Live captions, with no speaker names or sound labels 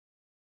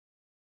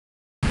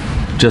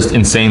Just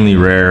insanely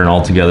rare and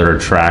altogether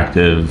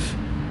attractive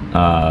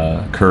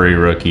Curry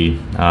rookie.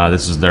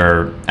 This is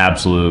their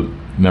absolute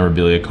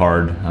memorabilia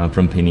card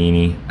from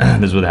Panini.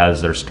 This is what has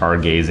their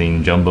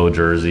stargazing jumbo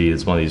jersey.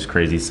 It's one of these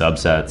crazy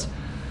subsets.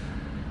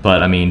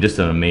 But I mean, just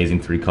an amazing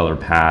 3-color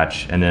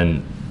patch. And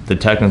then the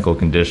technical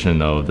condition,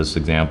 though, of this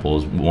example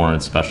is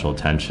warrants special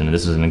attention. And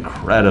this is an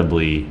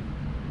incredibly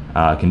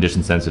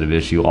condition-sensitive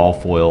issue, all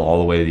foil, all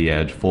the way to the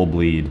edge, full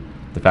bleed.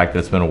 The fact that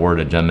it's been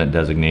awarded a Gem Mint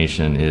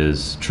designation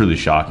is truly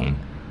shocking.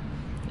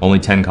 Only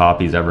 10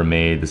 copies ever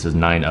made. This is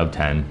 9 of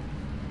 10.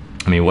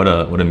 I mean, what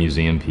a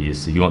museum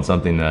piece. If you want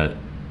something that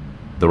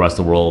the rest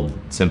of the world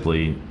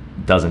simply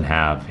doesn't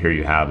have, here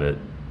you have it.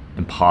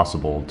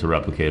 Impossible to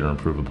replicate or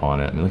improve upon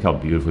it. I mean, look how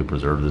beautifully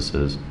preserved this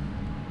is.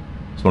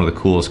 It's one of the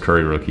coolest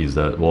Curry rookies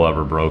that we'll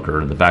ever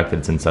broker. The fact that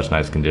it's in such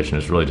nice condition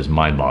is really just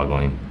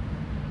mind-boggling.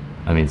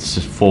 I mean, it's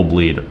just full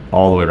bleed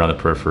all the way around the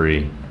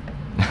periphery.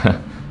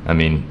 I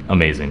mean,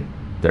 amazing.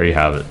 There you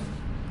have it.